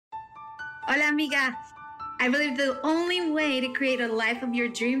Hola, amiga. I believe the only way to create a life of your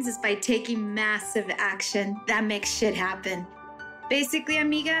dreams is by taking massive action that makes shit happen. Basically,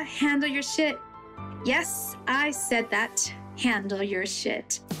 amiga, handle your shit. Yes, I said that. Handle your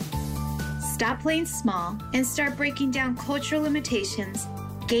shit. Stop playing small and start breaking down cultural limitations,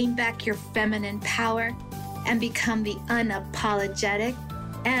 gain back your feminine power, and become the unapologetic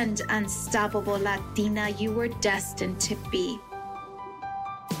and unstoppable Latina you were destined to be.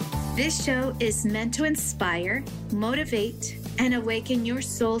 This show is meant to inspire, motivate, and awaken your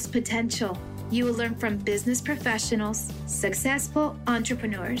soul's potential. You will learn from business professionals, successful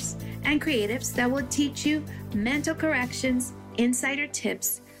entrepreneurs, and creatives that will teach you mental corrections, insider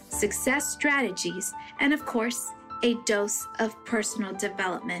tips, success strategies, and of course, a dose of personal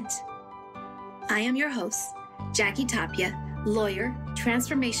development. I am your host, Jackie Tapia, lawyer,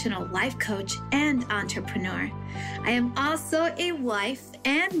 transformational life coach, and entrepreneur. I am also a wife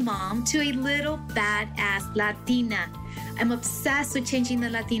and mom to a little badass Latina. I'm obsessed with changing the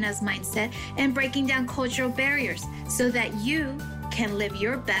Latina's mindset and breaking down cultural barriers so that you can live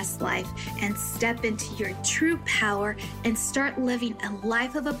your best life and step into your true power and start living a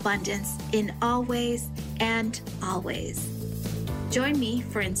life of abundance in all ways and always. Join me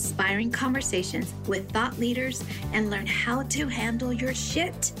for inspiring conversations with thought leaders and learn how to handle your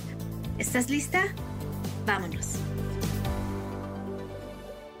shit. ¿Estás lista? Vámonos.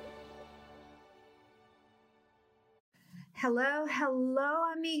 Hello,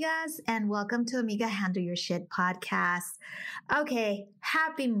 amigas, and welcome to Amiga Handle Your Shit podcast. Okay,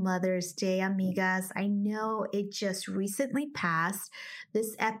 happy Mother's Day, amigas. I know it just recently passed.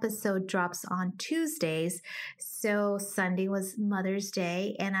 This episode drops on Tuesdays, so Sunday was Mother's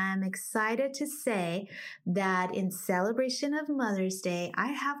Day, and I'm excited to say that in celebration of Mother's Day, I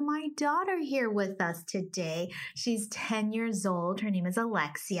have my daughter here with us today. She's 10 years old. Her name is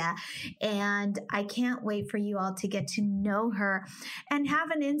Alexia, and I can't wait for you all to get to know her and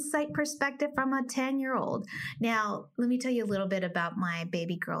have an insight perspective from a 10-year-old. Now, let me tell you a little bit about my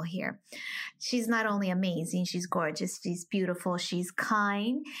baby girl here. She's not only amazing, she's gorgeous, she's beautiful, she's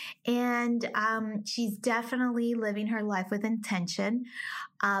kind, and she's definitely living her life with intention.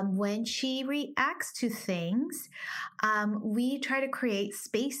 When she reacts to things, we try to create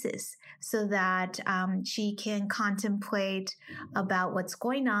spaces so that she can contemplate about what's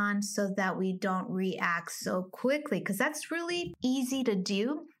going on so that we don't react so quickly, because that's really easy to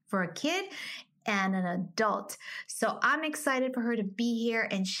do for a kid and an adult. So I'm excited for her to be here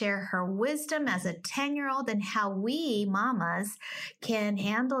and share her wisdom as a 10-year-old and how we mamas can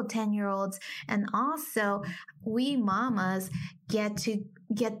handle 10-year-olds. And also we mamas get to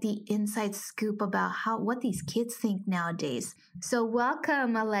get the inside scoop about what these kids think nowadays. So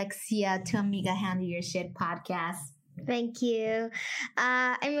welcome, Alexia, to Amiga Handle Your Shit podcast. Thank you.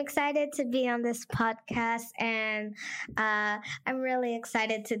 I'm excited to be on this podcast, and I'm really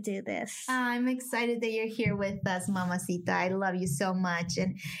excited to do this. I'm excited that you're here with us, Mamacita. I love you so much.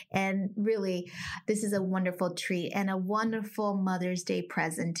 And really, this is a wonderful treat and a wonderful Mother's Day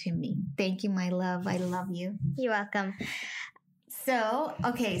present to me. Thank you, my love. I love you. You're welcome. So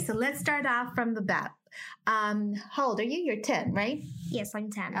let's start off from the bat. How old are you? You're 10, right? Yes,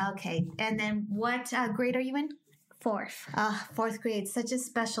 I'm 10. Okay. And then what grade are you in? Fourth. Fourth grade. Such a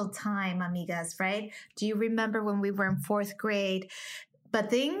special time, amigas, right? Do you remember when we were in fourth grade? But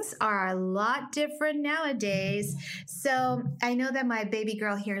things are a lot different nowadays. So I know that my baby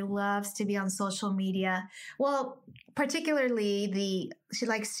girl here loves to be on social media. Well, particularly she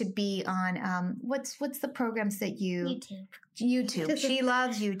likes to be on, what's the programs that YouTube. She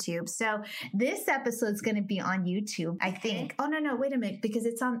loves YouTube. So this episode is going to be on YouTube, I think. Oh, no, wait a minute, because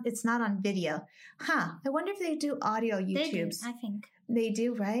it's not on video. I wonder if they do audio YouTubes. They do, I think. They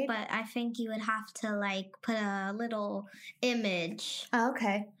do, right? But I think you would have to put a little image. Oh,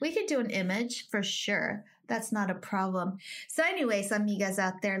 okay. We could do an image for sure. That's not a problem. So anyways, amigas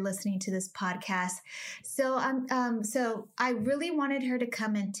out there listening to this podcast. So I really wanted her to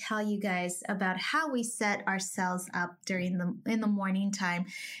come and tell you guys about how we set ourselves up in the morning time.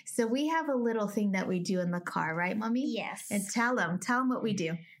 So we have a little thing that we do in the car, right, Mommy? Yes. And tell them what we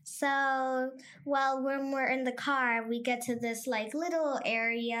do. So, when we're in the car, we get to this little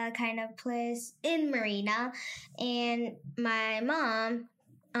area kind of place in Marina, and my mom,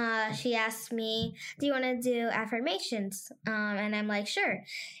 she asked me, do you want to do affirmations? And I'm like, sure.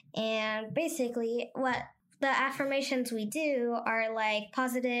 And basically what the affirmations we do are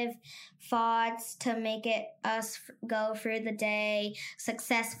positive thoughts to make us go through the day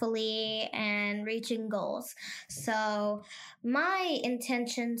successfully and reaching goals. So my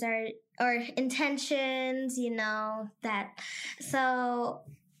intentions are, or intentions, that. So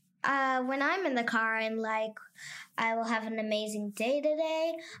When I'm in the car, I'm like, I will have an amazing day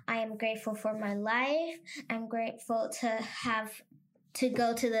today. I am grateful for my life. I'm grateful to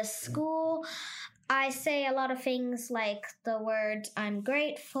go to this school. I say a lot of things like the words I'm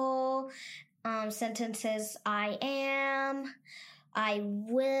grateful, sentences I am, I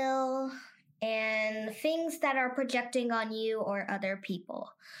will, and things that are projecting on you or other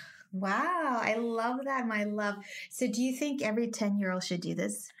people. Wow, I love that, my love. So do you think every 10-year-old should do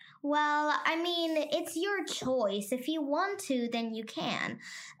this? Well, I mean, it's your choice. If you want to, then you can.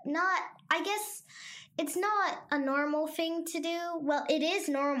 I guess it's not a normal thing to do. Well, it is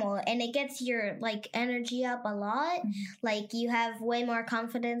normal and it gets your energy up a lot. Mm-hmm. Like you have way more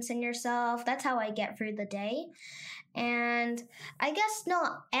confidence in yourself. That's how I get through the day. And I guess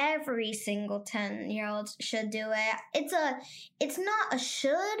not every single 10-year-old should do it. It's not a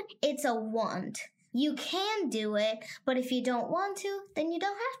should, it's a want. You can do it, but if you don't want to, then you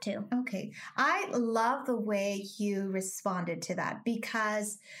don't have to. Okay. I love the way you responded to that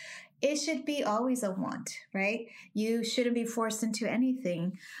because it should be always a want, right? You shouldn't be forced into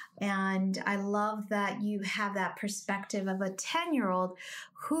anything. And I love that you have that perspective of a 10-year-old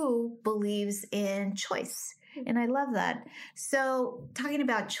who believes in choice. And I love that. So talking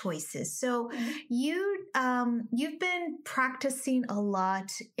about choices. So you've been practicing a lot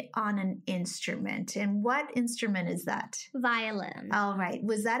on an instrument. And what instrument is that? Violin. All right.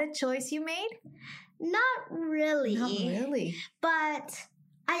 Was that a choice you made? Not really. Not really. But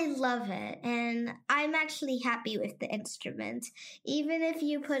I love it. And I'm actually happy with the instrument. Even if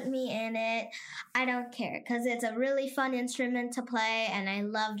you put me in it, I don't care because it's a really fun instrument to play and I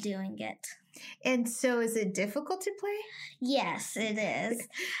love doing it. And so is it difficult to play? Yes, it is.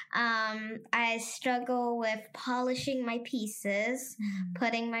 I struggle with polishing my pieces,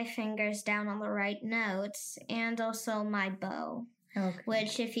 putting my fingers down on the right notes, and also my bow. Okay.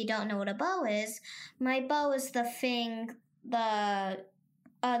 Which, if you don't know what a bow is, my bow is the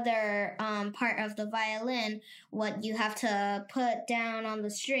other part of the violin, what you have to put down on the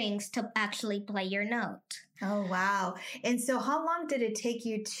strings to actually play your note. Oh, wow. And so how long did it take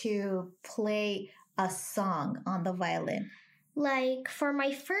you to play a song on the violin? For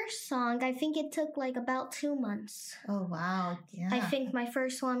my first song, I think it took about 2 months. Oh, wow. Yeah. I think my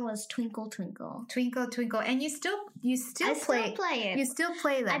first one was Twinkle, Twinkle. Twinkle, Twinkle. And you still play it. You still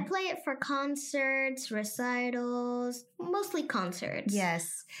play them. I play it for concerts, recitals, mostly concerts.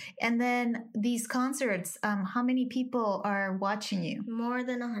 Yes. And then these concerts, how many people are watching you? More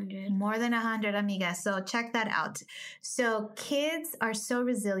than 100. More than 100, amigas. So check that out. So kids are so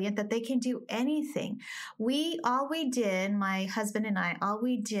resilient that they can do anything. All we did, my husband and I, all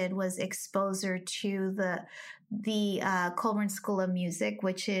we did was expose her to the Colburn School of Music,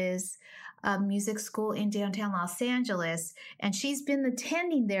 which is a music school in downtown Los Angeles. And she's been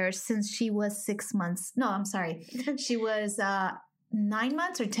attending there since she was 6 months. No, I'm sorry. She was 9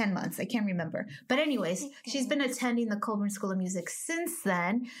 months or 10 months. I can't remember. But anyways, she's been attending the Colburn School of Music since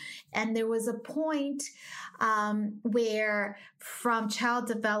then. And there was a point where from child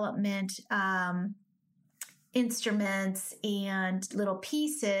development, instruments and little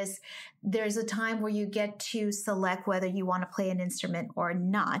pieces, there's a time where you get to select whether you want to play an instrument or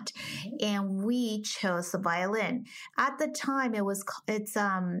not. And we chose the violin. At the time, there was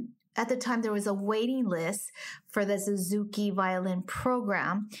a waiting list for the Suzuki violin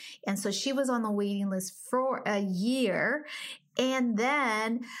program. And so she was on the waiting list for a year. And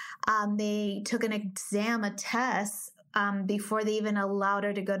then they took an exam, a test, before they even allowed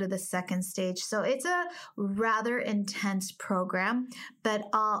her to go to the second stage. So it's a rather intense program, but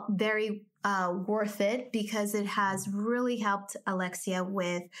very worth it because it has really helped Alexia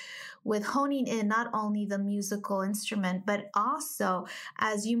with honing in not only the musical instrument, but also,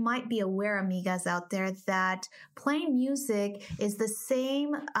 as you might be aware, amigas out there, that playing music is the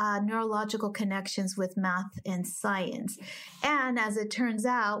same neurological connections with math and science. And as it turns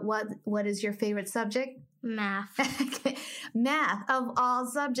out, what is your favorite subject? Math. Math of all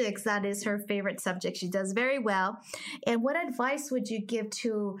subjects. That is her favorite subject. She does very well. And what advice would you give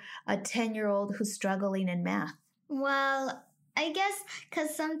to a 10-year-old who's struggling in math? Well, I guess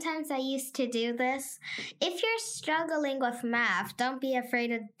because sometimes I used to do this. If you're struggling with math, don't be afraid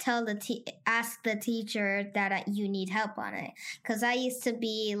to ask the teacher that you need help on it. Because I used to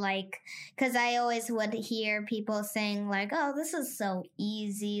be because I always would hear people saying oh, this is so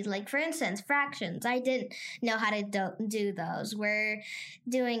easy. For instance, fractions. I didn't know how to do those. We're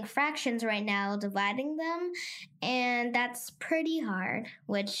doing fractions right now, dividing them. And that's pretty hard,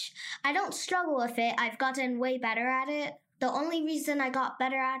 which I don't struggle with it. I've gotten way better at it. The only reason I got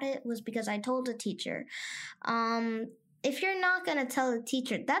better at it was because I told the teacher. if you're not going to tell the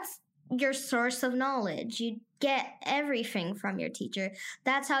teacher, that's your source of knowledge. You get everything from your teacher.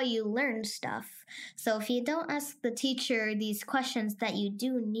 That's how you learn stuff. So if you don't ask the teacher these questions that you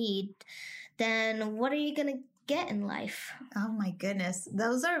do need, then what are you going to get in life? Oh my goodness.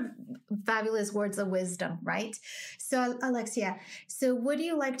 Those are fabulous words of wisdom, right? So Alexia, so what do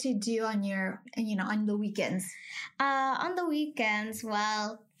you like to do on on the weekends? On the weekends,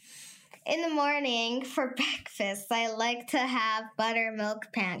 well, in the morning for breakfast, I like to have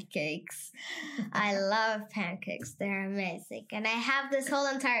buttermilk pancakes. I love pancakes. They're amazing. And I have this whole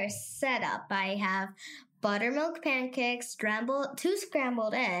entire setup. I have buttermilk pancakes, 2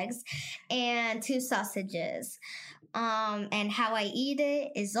 scrambled eggs, and 2 sausages. And how I eat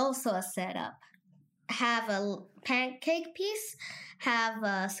it is also a setup. Have a pancake piece, have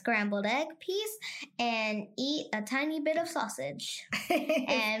a scrambled egg piece, and eat a tiny bit of sausage.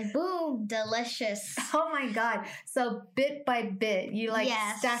 And boom, delicious. Oh my God. So bit by bit, you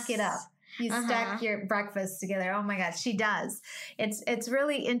stack it up. You stack your breakfast together. Oh my God, she does. It's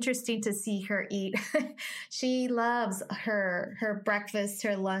really interesting to see her eat. She loves her breakfast,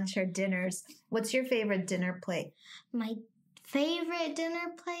 her lunch, her dinners. What's your favorite dinner plate? My favorite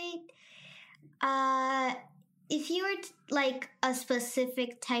dinner plate? If you were like a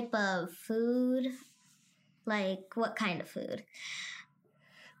specific type of food, like what kind of food?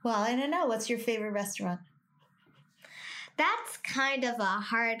 Well, I don't know. What's your favorite restaurant? That's kind of a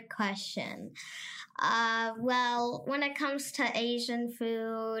hard question. Well, when it comes to Asian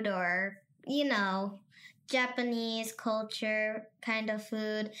food or, Japanese culture kind of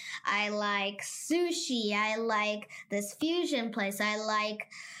food, I like sushi. I like this fusion place. I like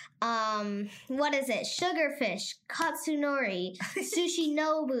Sugarfish, Katsunori, Sushi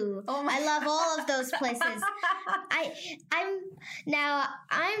Nobu. I love all of those places.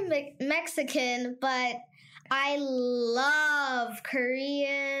 I'm Mexican, but I love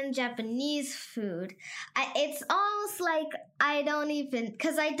Korean, Japanese food. It's almost like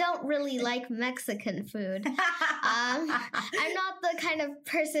because I don't really like Mexican food. I'm not the kind of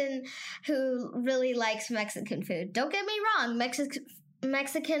person who really likes Mexican food. Don't get me wrong,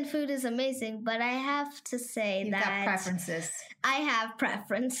 Mexican food is amazing, but I have to say You've got preferences. I have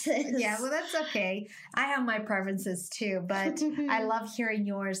preferences. Yeah, well, that's okay. I have my preferences too, but I love hearing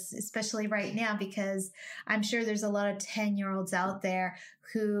yours, especially right now, because I'm sure there's a lot of 10-year-olds out there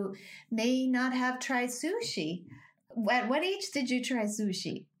who may not have tried sushi. At what age did you try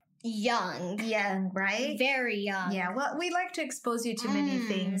sushi? Young, right? Very young. Yeah, well, we like to expose you to many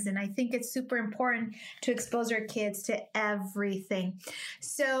things, and I think it's super important to expose our kids to everything.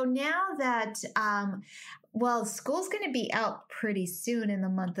 So now that, school's going to be out pretty soon in the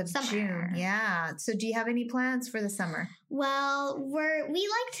month of June. Yeah. So do you have any plans for the summer? Well, we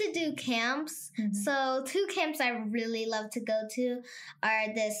like to do camps. Mm-hmm. So 2 camps I really love to go to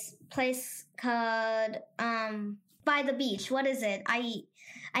are this place called By the Beach. What is it?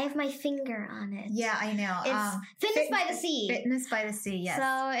 I have my finger on it. Yeah, I know. It's Fitness by the Sea. Fitness by the Sea, yes.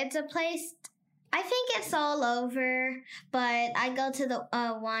 So it's a place, I think it's all over, but I go to the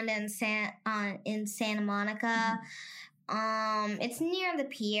one in Santa Monica. Mm-hmm. It's near the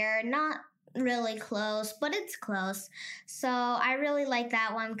pier, not really close, but it's close. So I really like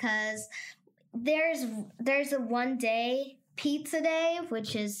that one because there's a 1-day pizza day,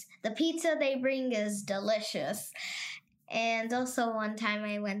 which is the pizza they bring is delicious. And also one time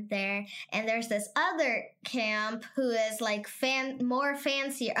I went there and there's this other camp who is like a fancier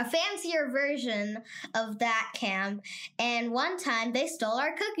version of that camp. And one time they stole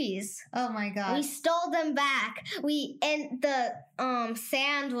our cookies. Oh my God. We stole them back. And the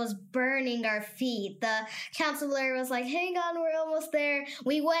sand was burning our feet. The counselor was like, hang on, we're almost there.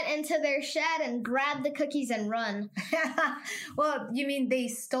 We went into their shed and grabbed the cookies and run. Well, you mean they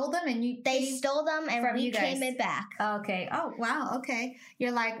stole them and they stole them and we came it back. Okay. Oh, wow. Okay.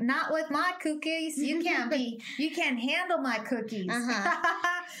 You're like, not with my cookies. You can't handle my cookies.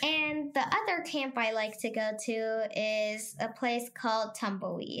 And the other camp I like to go to is a place called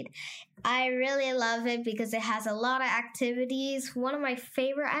Tumbleweed. I really love it because it has a lot of activities. One of my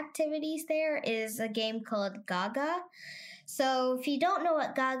favorite activities there is a game called Gaga. So if you don't know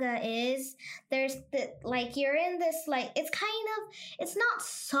what Gaga is, there's you're in this it's not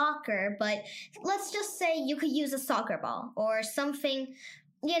soccer, but let's just say you could use a soccer ball or something,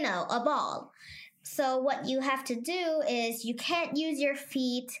 a ball. So what you have to do is you can't use your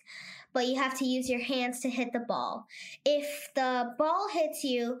feet, but you have to use your hands to hit the ball. If the ball hits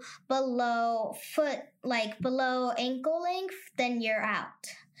you below ankle length, then you're out.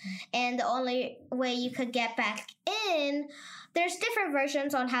 And the only way you could get back in there's different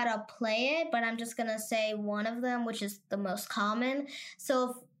versions on how to play it, but I'm just gonna say one of them, which is the most common. So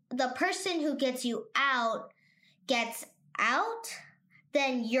if the person who gets you out gets out,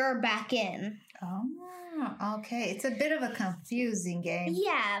 then you're back in. Oh, okay. It's a bit of a confusing game.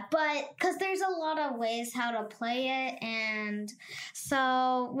 Yeah, but because there's a lot of ways how to play it, and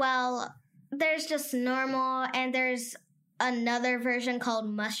so, well, there's just normal, and there's another version called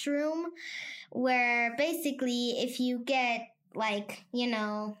Mushroom, where basically if you get, like, you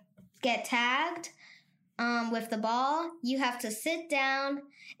know, get tagged with the ball, you have to sit down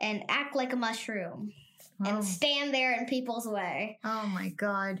and act like a mushroom and stand there in people's way. Oh my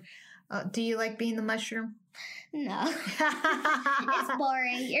God. Do you like being the mushroom? No. It's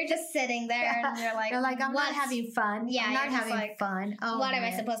boring. You're just sitting there and you're like, I'm not having fun. Yeah, I'm not having fun. Oh, what am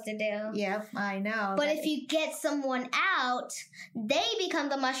I supposed to do? Yep, I know. But if you get someone out, they become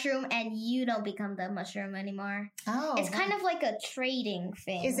the mushroom and you don't become the mushroom anymore. Oh. It's kind of like a trading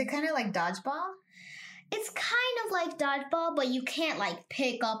thing. Is it kind of like dodgeball? It's kind of like dodgeball, but you can't like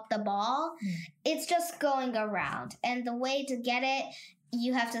pick up the ball. It's just going around. And the way to get it,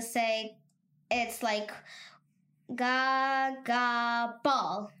 you have to say, it's like, ga, ga,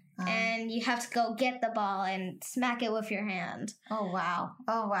 ball. And you have to go get the ball and smack it with your hand. Oh, wow.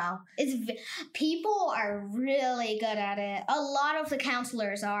 Oh, wow. People are really good at it. A lot of the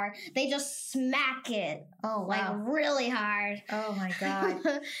counselors are. They just smack it. Oh, wow. Like really hard. Oh, my God.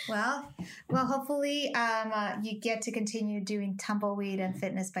 Well, hopefully you get to continue doing tumbleweed and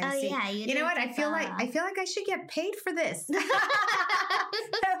fitness by the sea. Yeah, you know what? I feel like I should get paid for this.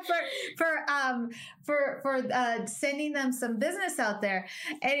 for sending them some business out there.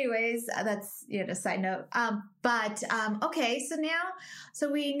 Anyways, that's side note. Okay, so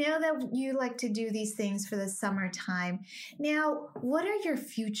we know that you like to do these things for the summertime. Now, what are your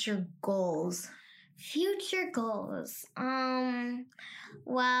future goals? Future goals.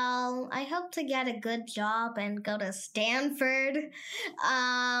 Well, I hope to get a good job and go to Stanford.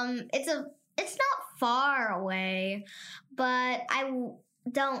 It's not far away, but I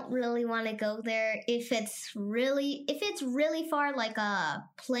don't really want to go there if it's really far, like a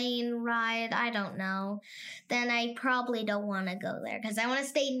plane ride, I don't know, then I probably don't want to go there because I want to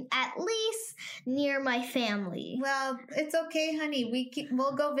stay at least near my family. Well, it's okay, honey.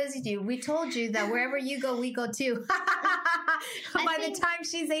 We'll go visit you. We told you that wherever you go, we go too. By the time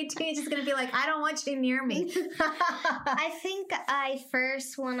she's 18, she's going to be like, I don't want you near me. I think I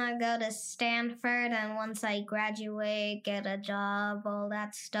first want to go to Stanford, and once I graduate, get a job, all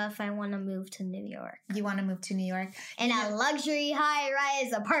that stuff, I want to move to New York. You want to move to New York? In a luxury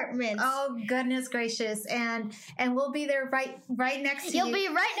high-rise apartment. Oh, goodness gracious. And we'll be there right next to you. You'll be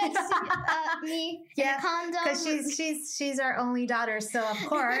right next to me in a condo. Because she's our only daughter, so of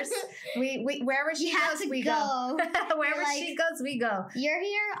course, we wherever she goes, we go. Wherever she goes, we go. You're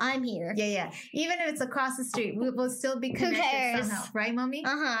here, I'm here. Yeah. Even if it's across the street, we'll still be connected somehow. Right, Mommy?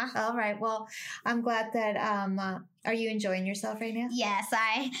 Uh-huh. All right. Well, I'm glad that are you enjoying yourself right now? Yes,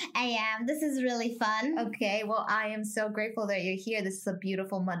 I am. This is really fun. Okay. Well, I am so grateful that you're here. This is a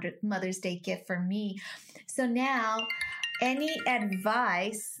beautiful Mother's Day gift for me. So now, any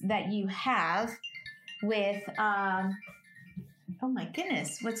advice that you have with, oh my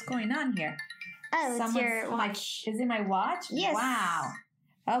goodness, what's going on here? Oh, it's your watch. Is it my watch? Yes. Wow.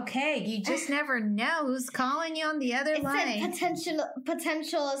 Okay, you just never know who's calling you on the other line. It's a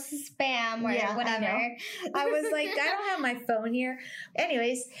potential spam or whatever. I was like, I don't have my phone here.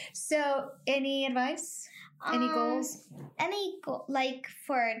 Anyways, so any advice? Any goals? Like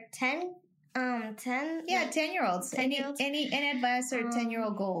for 10? 10? Yeah, 10-year-olds. Any advice or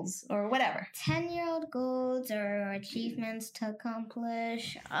 10-year-old goals or whatever? 10-year-old goals or achievements to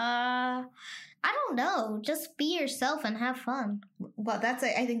accomplish? I don't know. Just be yourself and have fun. Well,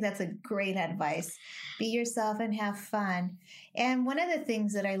 I think that's a great advice. Be yourself and have fun. And one of the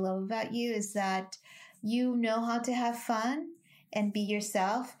things that I love about you is that you know how to have fun and be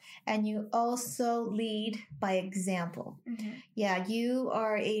yourself, and you also lead by example. Mm-hmm. Yeah, you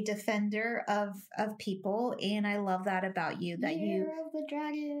are a defender of people, and I love that about you. That Year of the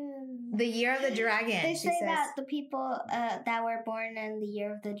Dragon. The Year of the Dragon. They say that the people that were born in the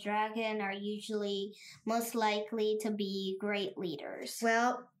Year of the Dragon are usually most likely to be great leaders.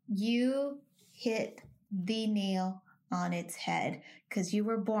 Well, you hit the nail on its head because you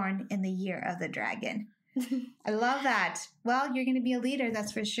were born in the Year of the Dragon. I love that. Well, you're going to be a leader,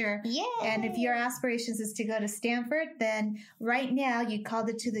 that's for sure. Yeah. And if your aspirations is to go to Stanford, then right now you called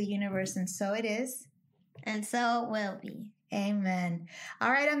it to the universe, and so it is. And so it will be. Amen.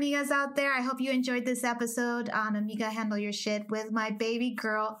 All right, amigas out there, I hope you enjoyed this episode on Amiga Handle Your Shit with my baby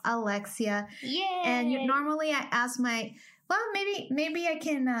girl, Alexia. Yay! And normally I ask my Well, maybe I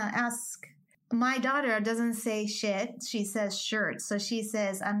can ask. My daughter doesn't say shit. She says shirt. So she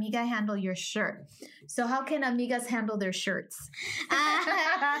says, amiga, handle your shirt. So how can amigas handle their shirts?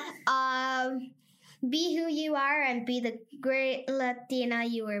 Be who you are and be the great Latina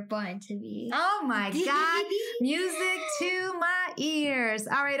you were born to be. Oh my God. Music to my ears.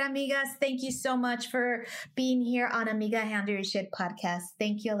 All right, amigas. Thank you so much for being here on Amiga Handle Your Shit podcast.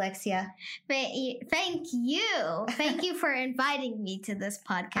 Thank you, Alexia. Thank you. Thank you for inviting me to this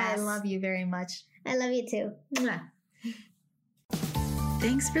podcast. I love you very much. I love you too. Mwah.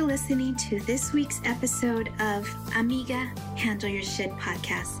 Thanks for listening to this week's episode of Amiga Handle Your Shit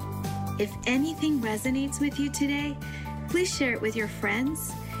podcast. If anything resonates with you today, please share it with your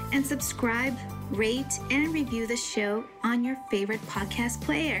friends and subscribe, rate, and review the show on your favorite podcast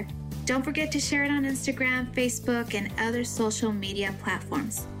player. Don't forget to share it on Instagram, Facebook, and other social media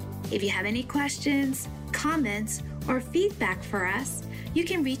platforms. If you have any questions, comments, or feedback for us, you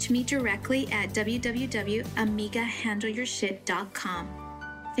can reach me directly at www.amigahandleyourshit.com.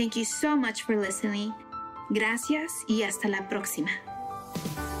 Thank you so much for listening. Gracias y hasta la próxima.